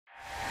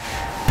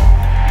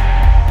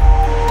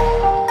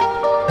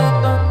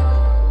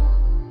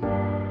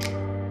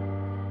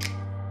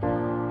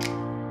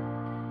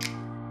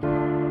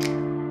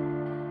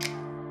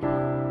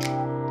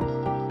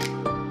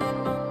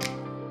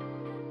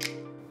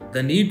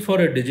the need for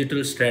a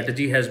digital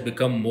strategy has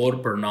become more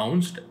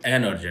pronounced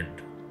and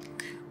urgent.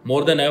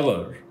 More than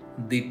ever,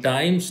 the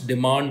times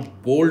demand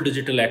bold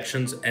digital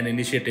actions and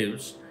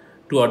initiatives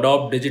to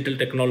adopt digital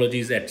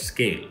technologies at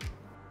scale,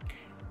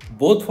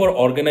 both for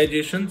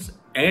organizations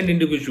and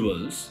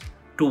individuals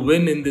to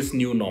win in this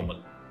new normal.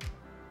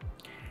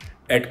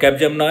 At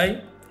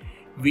Capgemini,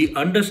 we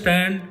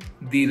understand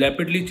the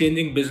rapidly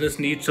changing business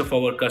needs of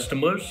our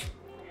customers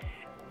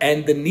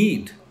and the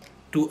need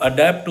to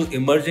adapt to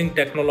emerging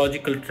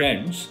technological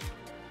trends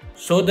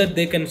so that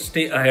they can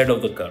stay ahead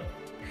of the curve.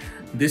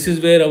 This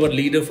is where our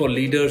Leader for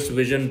Leaders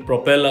vision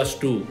propels us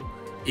to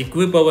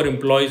equip our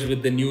employees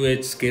with the new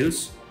age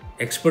skills,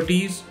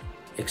 expertise,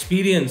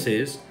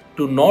 experiences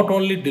to not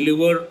only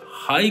deliver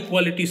high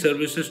quality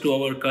services to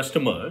our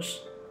customers,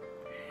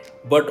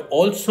 but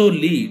also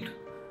lead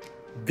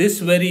this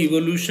very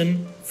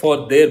evolution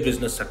for their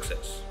business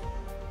success.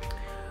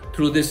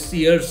 Through this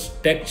year's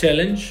Tech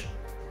Challenge,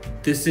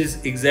 this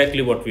is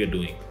exactly what we are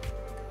doing.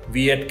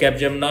 We at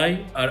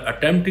Capgemini are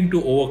attempting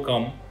to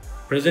overcome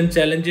present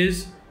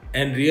challenges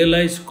and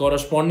realize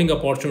corresponding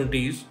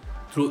opportunities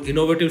through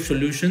innovative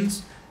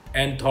solutions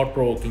and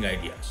thought-provoking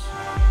ideas.